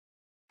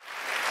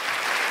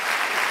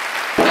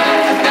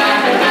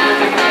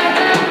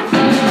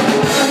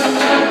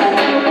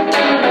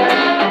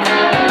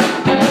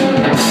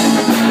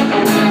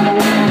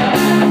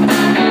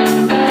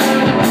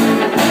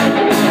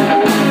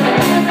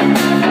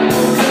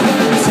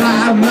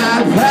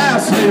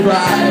pass me by,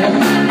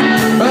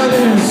 and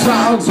these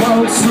songs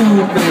won't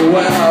suit me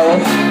well.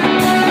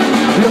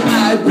 You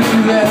might be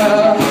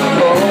there,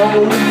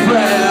 old and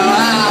frail.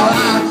 I'll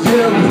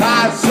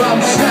occupy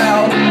some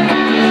shell,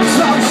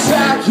 some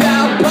shack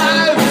out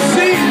by the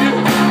sea.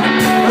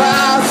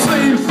 I'll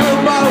sleep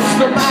through most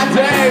of my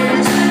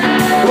days.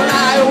 When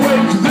I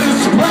wake,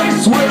 this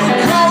place will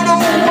go to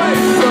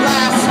waste. The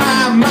last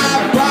time my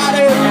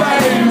body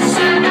lays,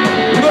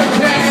 the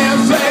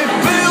cans, they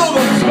fill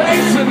the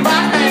space in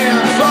my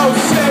hands. Those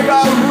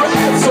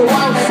cigarettes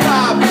won't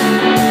stop.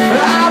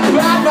 I'll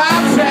bite my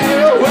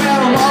tail when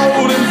I'm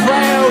old and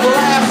frail. The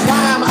last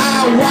time I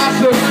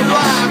watched a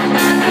clock.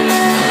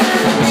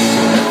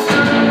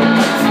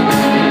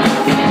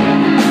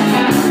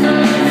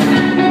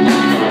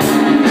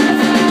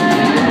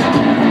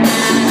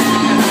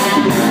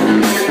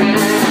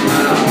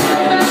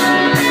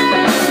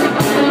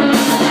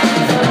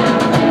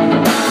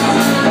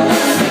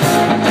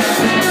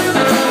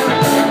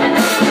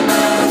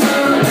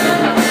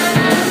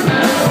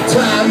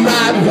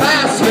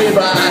 Pass me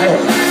by,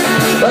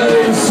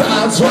 these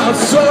songs won't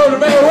suit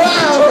me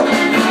well.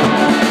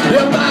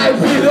 You might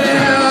be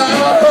there,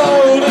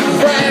 old and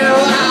frail.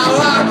 I'll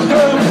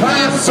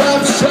occupy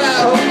some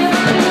shell,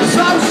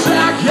 some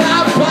shack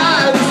out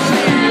by the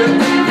sea.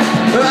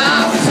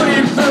 I'll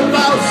sleep through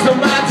most of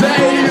my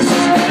days.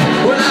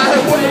 When I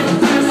wake,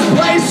 this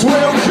place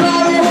will go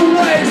to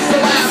waste. The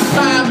last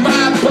time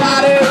my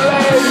body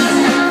lays,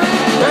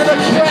 and the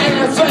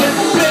cans, they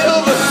fill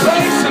the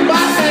space in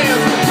my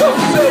hands.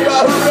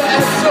 Cigarettes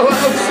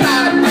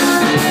outside.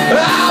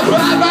 I'll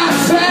bite my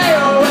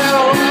tail when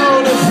I'm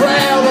old and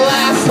frail. The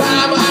last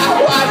time I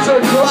watched a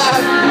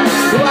clock,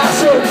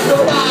 watched a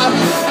clock.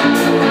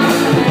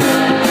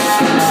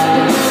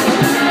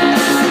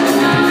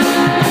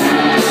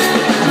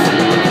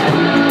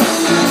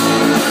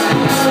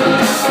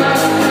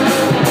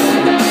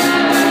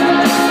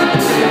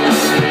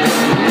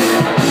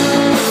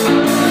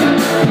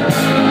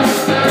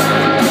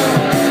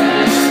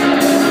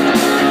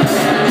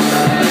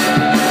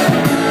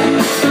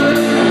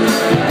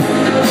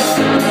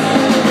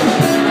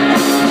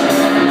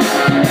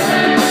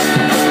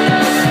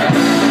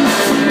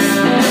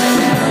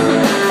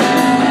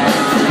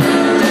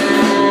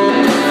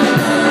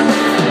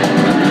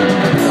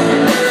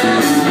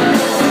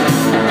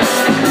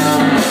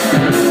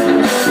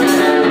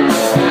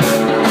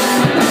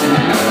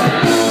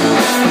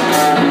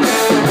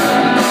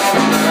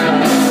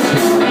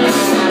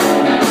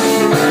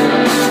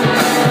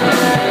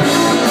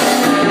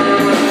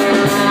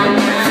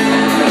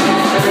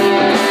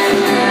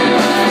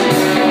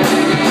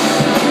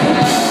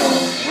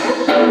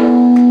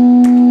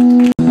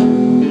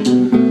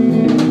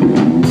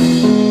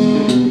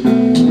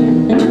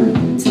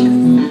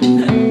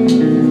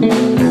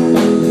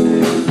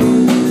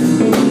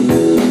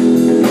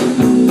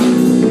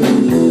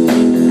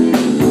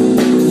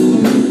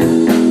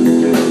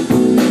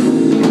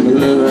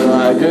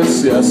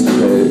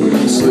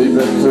 Yesterday,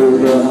 sleeping through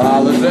the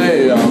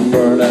holiday. I'm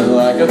burning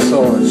like a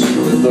torch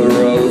with the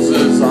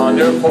roses on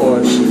your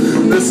porch.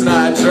 This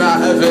night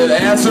drive, it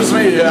answers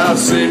me. I've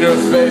seen your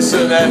face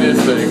in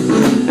anything,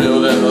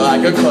 building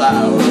like a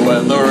cloud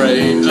when the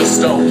rain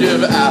just don't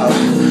give out.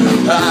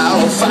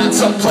 I'll find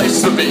some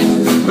place to be,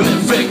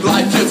 living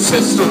like it's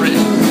history.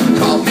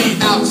 Call me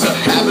out to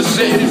have a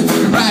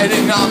shave,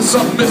 riding on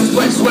some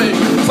misplaced wave.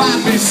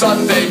 Find me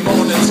Sunday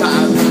morning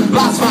time,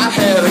 lost my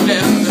head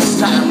again this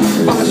time.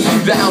 Wash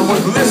me down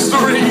with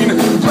Listerine,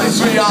 place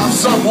me on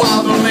some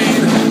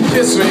Wilderline,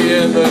 kiss me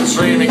in the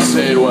dreaming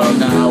state. Well,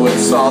 now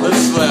it's all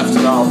that's left,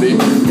 and I'll be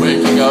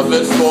waking up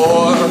at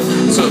 4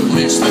 to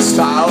bleach this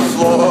tile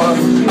floor,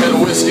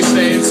 and whiskey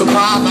stains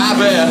upon my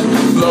bed,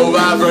 low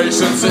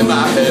vibrations in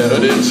my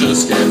head. It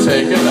just can't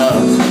take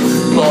enough,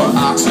 more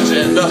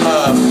oxygen to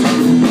huff.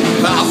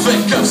 I'll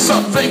think of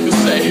something to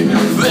say,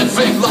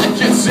 living like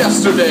it's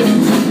yesterday.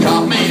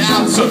 Call me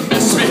out to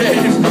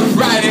misbehave,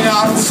 riding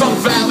on some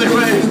valley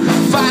wave.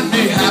 Find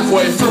me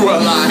halfway through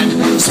a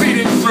line,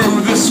 speeding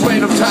through this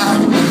weight of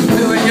time,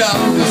 filling up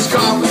this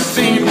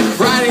Carmustine,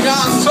 riding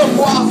on some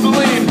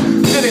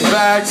Waffling, getting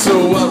back to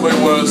what we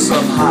were.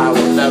 Somehow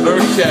we'll never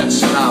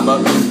catch, and I'm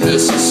a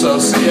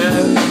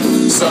disassociate.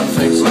 Some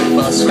things we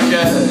must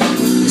forget,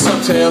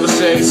 some tail to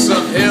chase,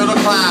 some hill to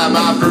climb.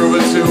 I'm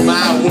grooving to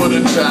my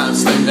wooden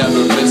chimes, they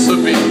never miss a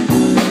beat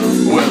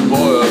when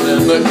boiled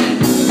in the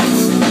heat.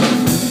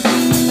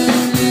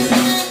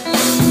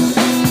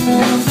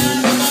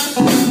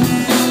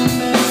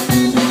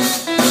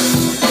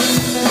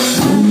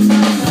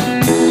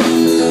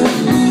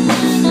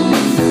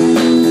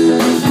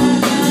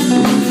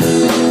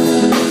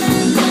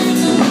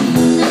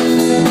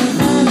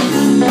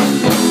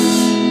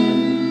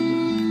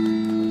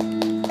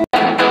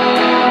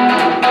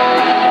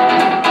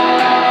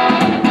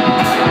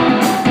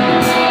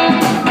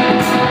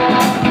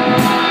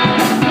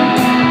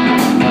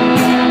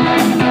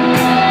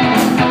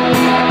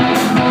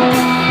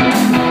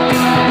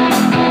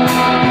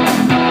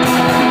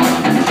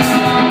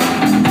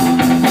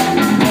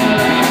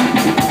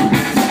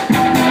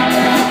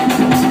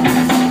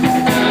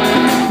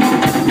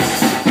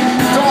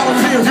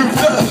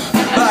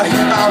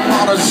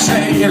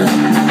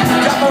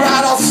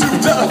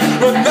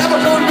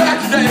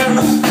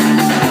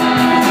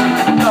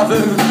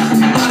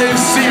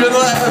 even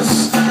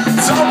less.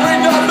 Don't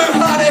bring nothing,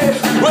 honey,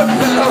 we're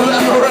better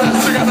than the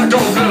rest. You're gonna go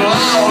get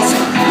lost.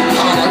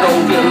 I'm gonna go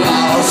get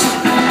lost.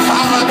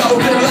 I'm gonna go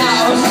get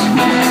lost.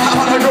 I'm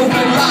gonna go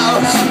get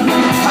lost.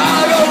 I'm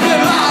gonna go get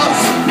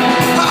lost.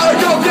 I'm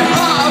gonna go get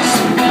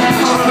lost.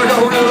 I'm gonna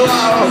go get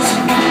lost.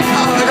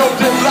 I'm gonna go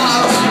get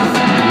lost.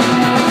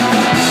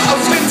 A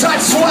skin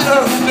tight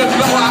sweater, you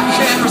know I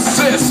can't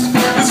resist.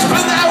 It's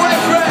been that way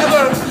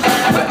forever,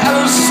 but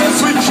ever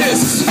since we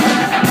kissed.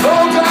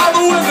 Roll down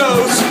the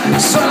windows,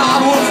 sun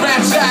on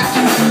Wolfman Jack.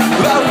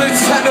 Love me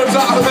tender,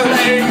 darling,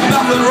 ain't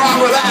nothing wrong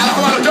with that. I'm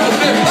gonna go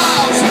get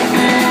lost.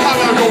 I'm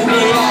gonna go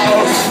get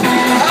lost.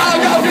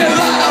 I'm gonna go get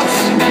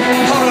lost.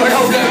 I'm gonna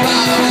go get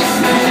lost. I'm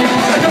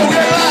gonna go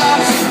get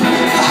lost.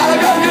 I'm gonna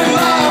go get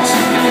lost.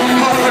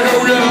 I'm gonna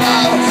go get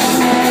lost.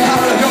 I'm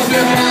gonna go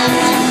get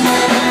lost.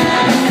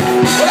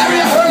 Whatever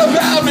you heard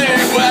about me,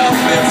 well,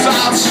 it's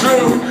all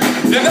true.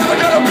 You're never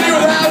gonna be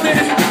without me.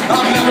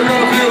 I'm never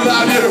gonna be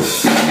without you.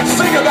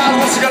 Think about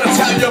what you're gonna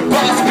tell your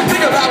boss.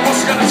 Think about what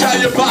you're gonna tell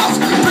your boss.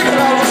 Think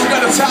about what you're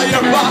gonna tell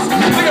your boss.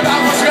 Think about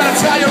what you're gonna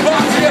tell your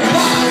boss. Get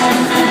lost.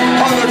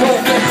 I'm gonna go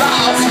get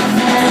lost.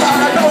 I'm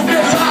gonna go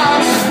get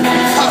lost.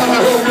 I'm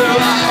gonna go get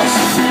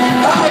lost.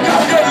 I'm gonna go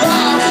get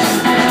lost.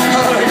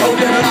 I'm gonna go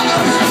get lost.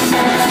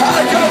 I'm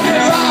gonna go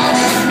get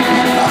lost.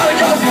 I'm gonna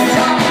go get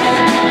lost.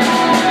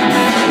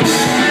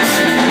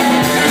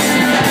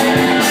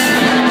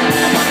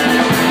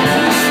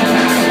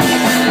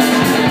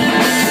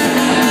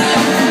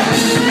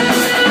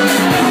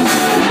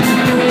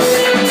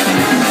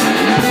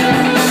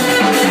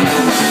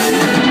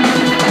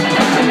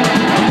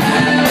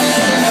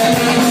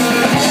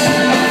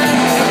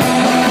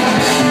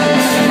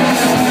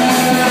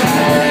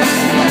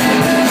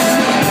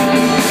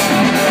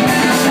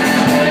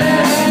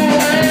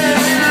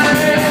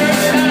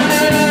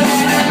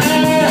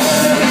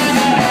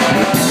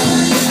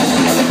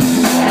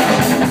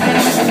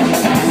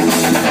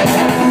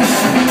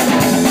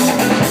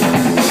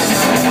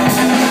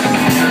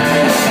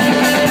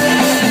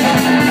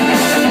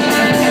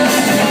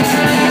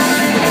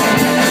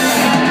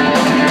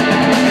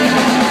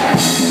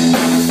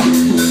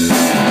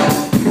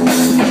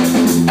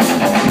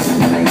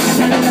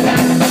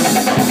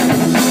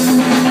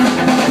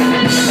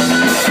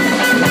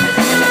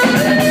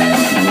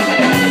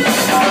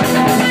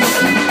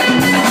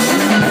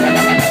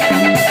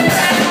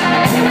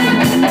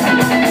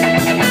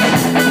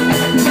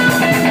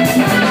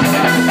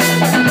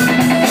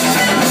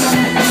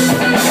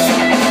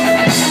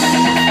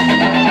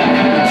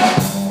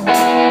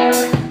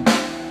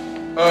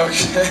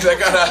 Okay, that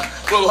got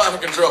a little out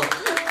of control.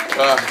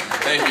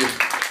 Thank you.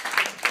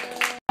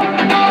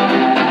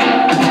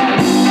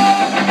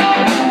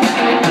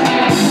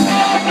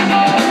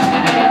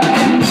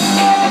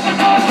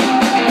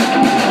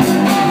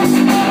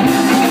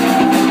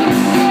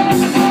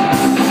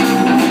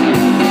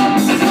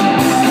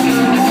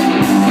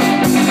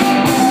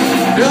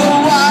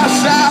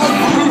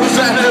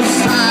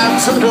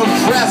 To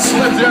depress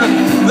with your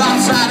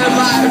lopsided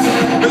life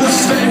and the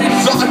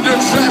stains on your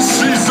dress.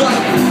 She's up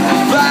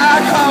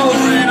back home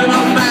reading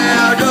a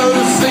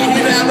magazine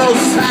and those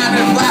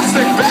tiny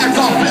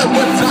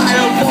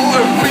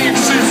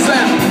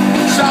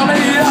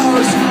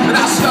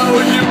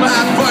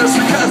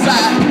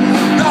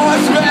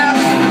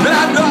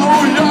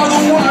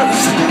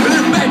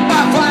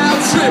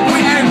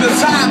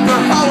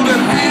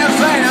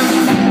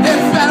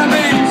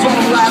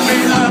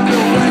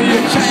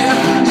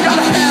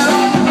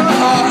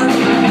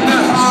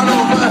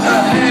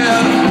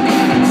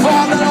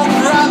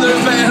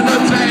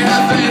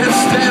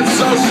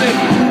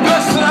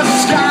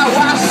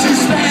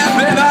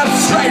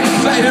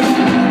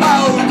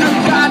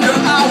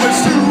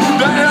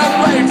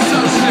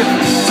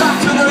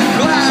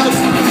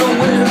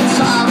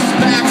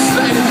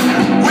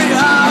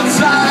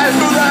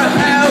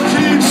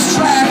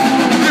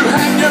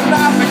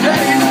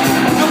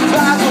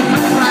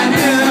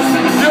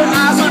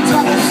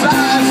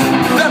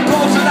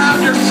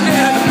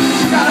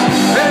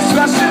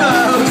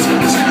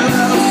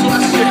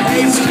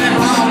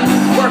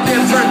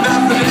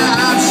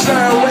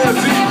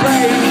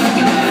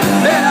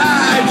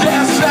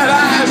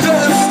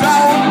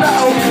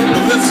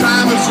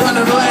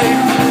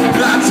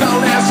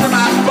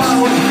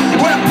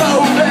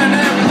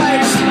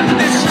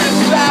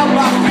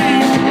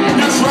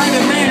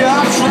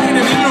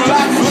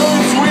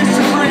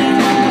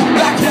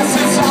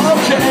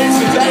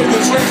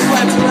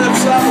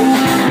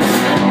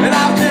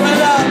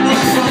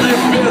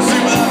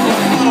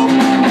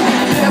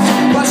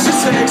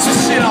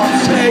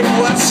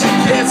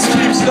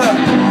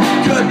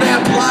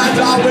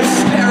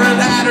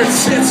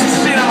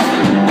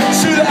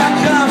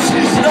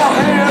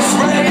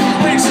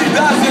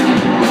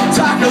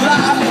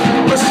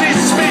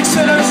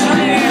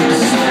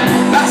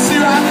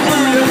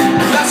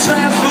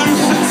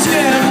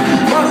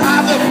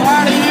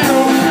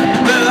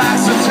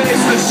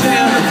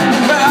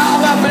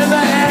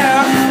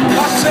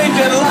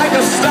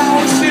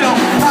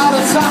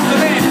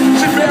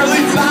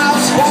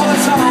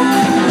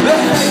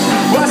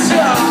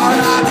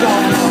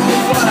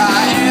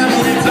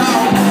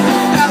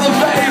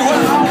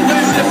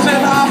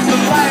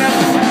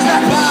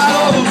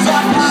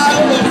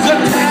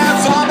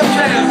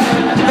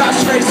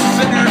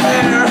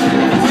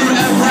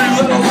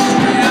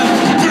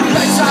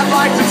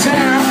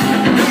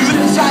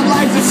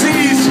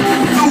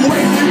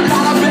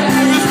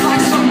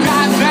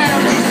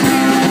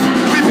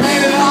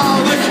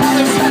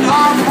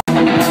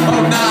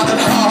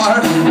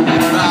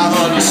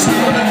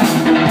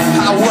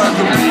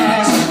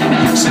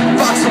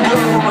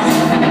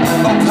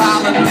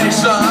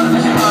pollination,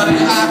 honey,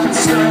 I can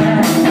still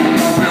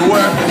be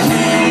working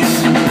heat,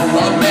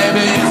 or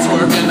maybe it's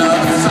working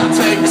us. I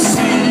take a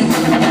seat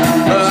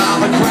on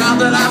the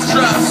ground that I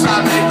trust.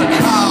 I make the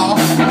call,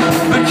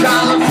 the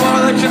calling for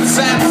the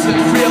consensus,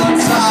 and feeling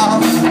tall.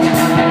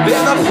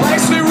 In the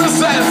place we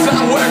resent,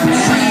 I work the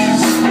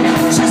trees.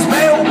 She's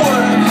made of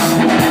wood,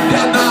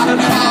 yet not in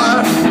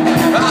heart.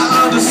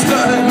 I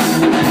understood.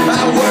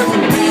 I work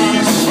the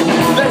bees.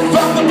 They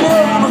fuck the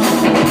bloom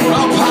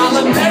of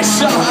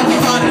pollination,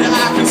 honey,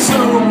 I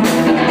consume.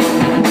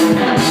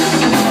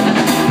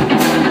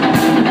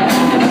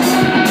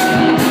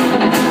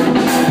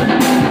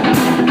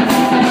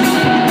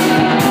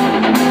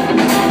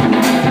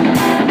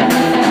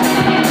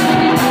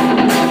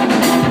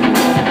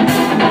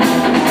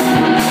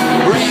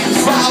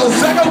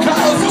 Echo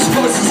calls, those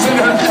voices in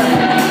her head.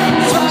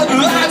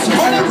 Floodlights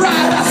burning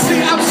bright, I'm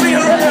seeing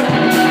red.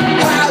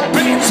 High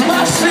beams,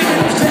 my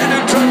sheep,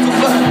 standing turns to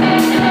flood.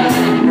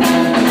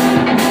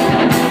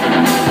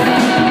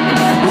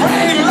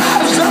 Rain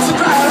lights just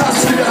bright, I'm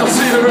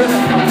seeing red.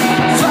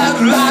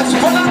 Floodlights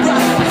burning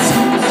bright, I'm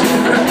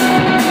seeing red.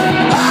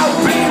 High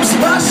beams,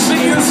 my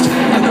sheep,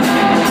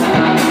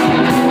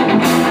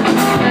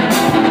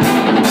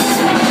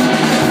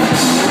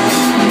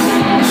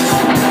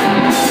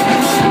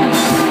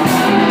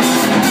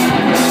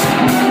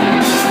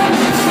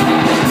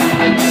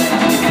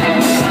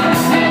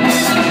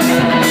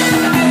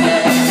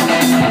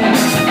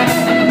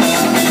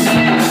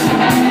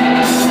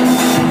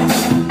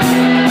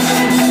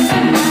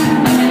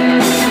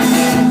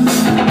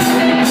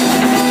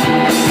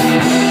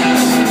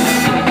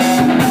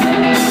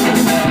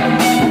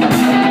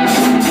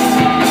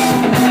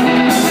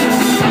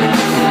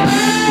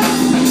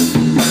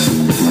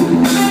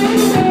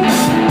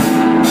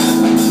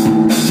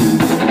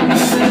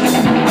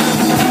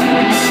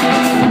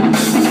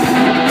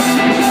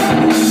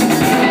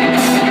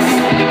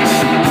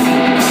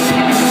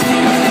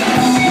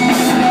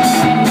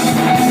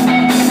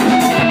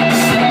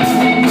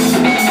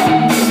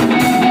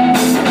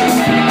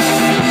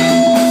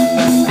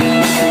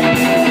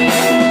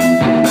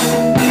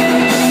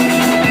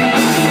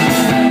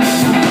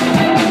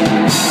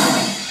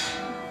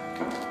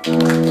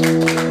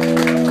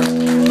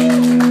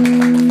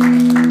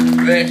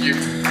 Thank you.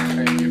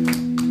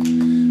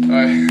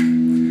 Alright,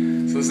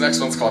 so this next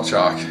one's called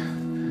Chalk.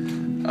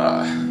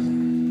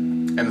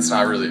 And it's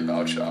not really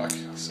about chalk,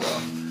 so,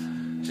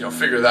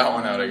 figure that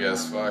one out, I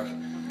guess, fuck.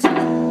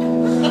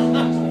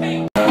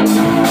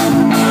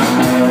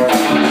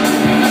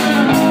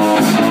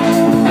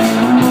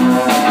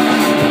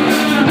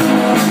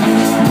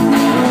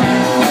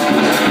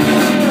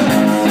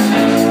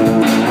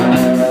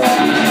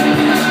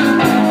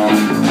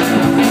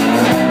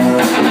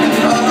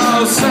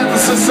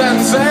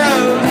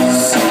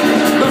 Sentences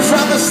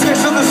from the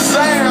sticks in the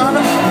sand.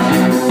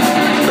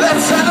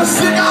 Let's try to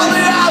stick all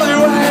the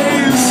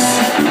alleyways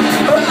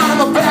on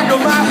the back of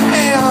my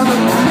hand.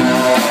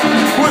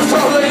 We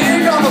throw the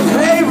ink on the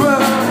paper,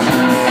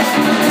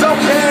 don't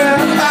care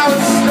how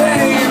it's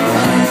stained.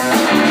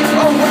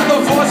 Oh, when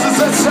the voices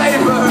that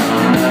savor,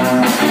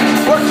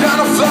 we're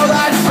gonna flow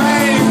like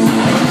fame.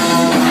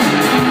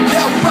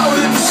 Yeah,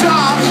 wrote in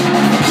chalk,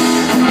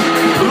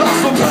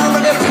 lost the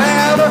permanent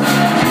pen.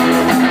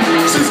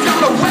 She's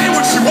got a way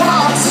when she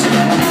wants.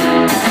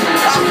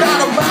 I've got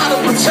a mind to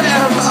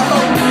pretend.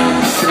 Oh,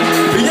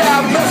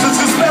 yeah,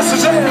 messages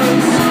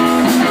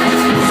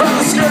from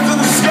the skirt to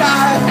the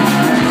sky.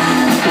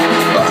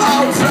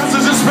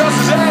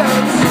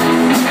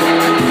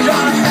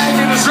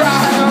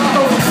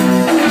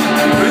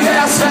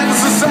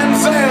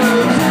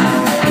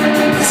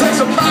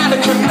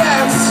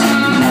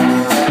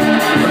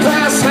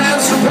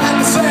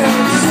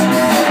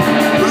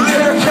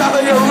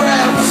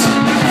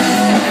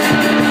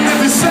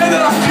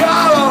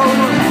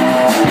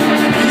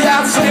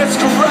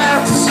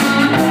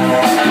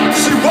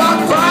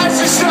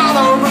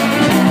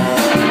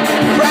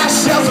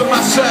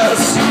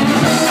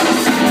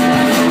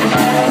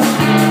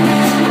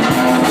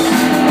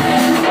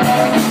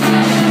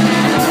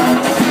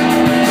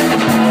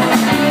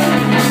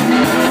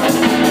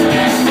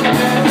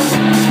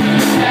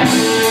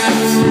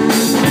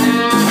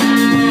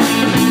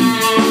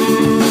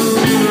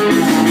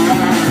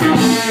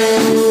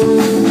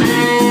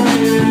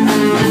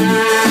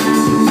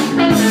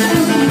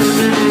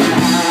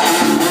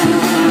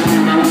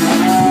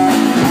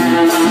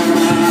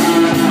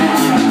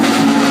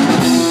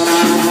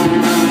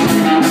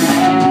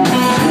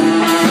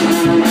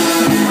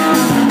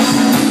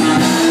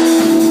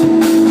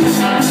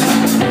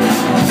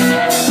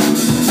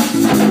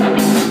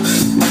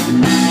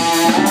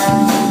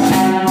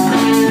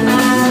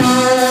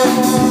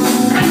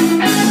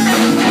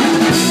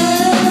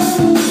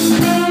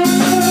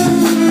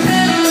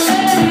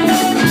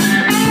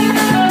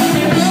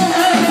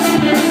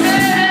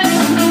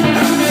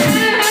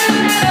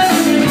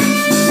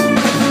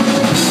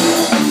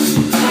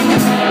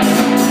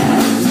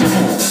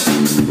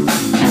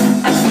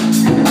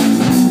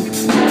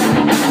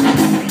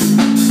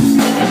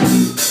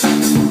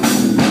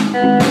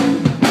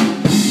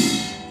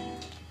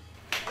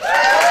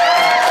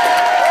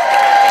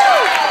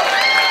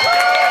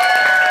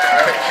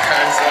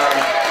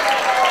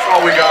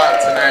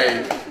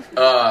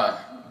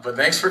 But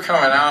thanks for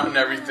coming out and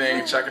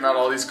everything, checking out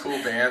all these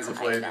cool bands that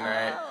played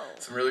tonight.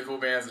 Some really cool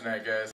bands tonight, guys.